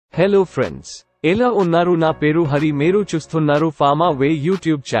Hello friends. Ela unnaru na peru Hari Meru Chustunnaru Pharma Way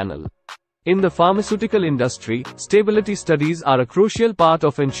YouTube channel. In the pharmaceutical industry, stability studies are a crucial part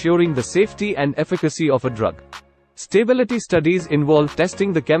of ensuring the safety and efficacy of a drug. Stability studies involve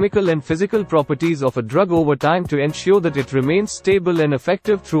testing the chemical and physical properties of a drug over time to ensure that it remains stable and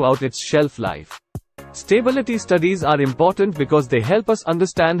effective throughout its shelf life. Stability studies are important because they help us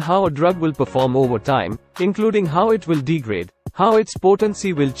understand how a drug will perform over time, including how it will degrade, how its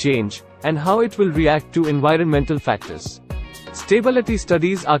potency will change, and how it will react to environmental factors. Stability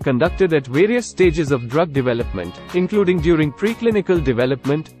studies are conducted at various stages of drug development, including during preclinical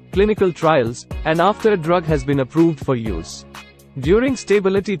development, clinical trials, and after a drug has been approved for use. During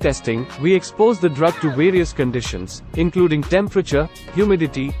stability testing, we expose the drug to various conditions, including temperature,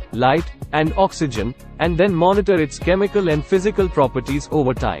 humidity, light, and oxygen, and then monitor its chemical and physical properties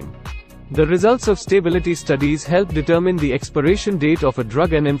over time. The results of stability studies help determine the expiration date of a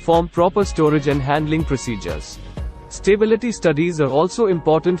drug and inform proper storage and handling procedures. Stability studies are also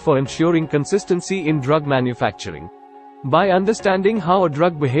important for ensuring consistency in drug manufacturing. By understanding how a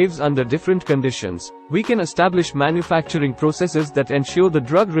drug behaves under different conditions, we can establish manufacturing processes that ensure the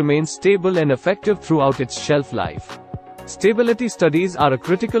drug remains stable and effective throughout its shelf life. Stability studies are a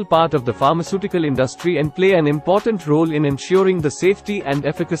critical part of the pharmaceutical industry and play an important role in ensuring the safety and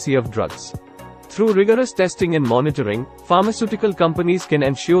efficacy of drugs. Through rigorous testing and monitoring, pharmaceutical companies can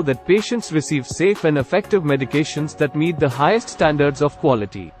ensure that patients receive safe and effective medications that meet the highest standards of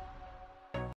quality.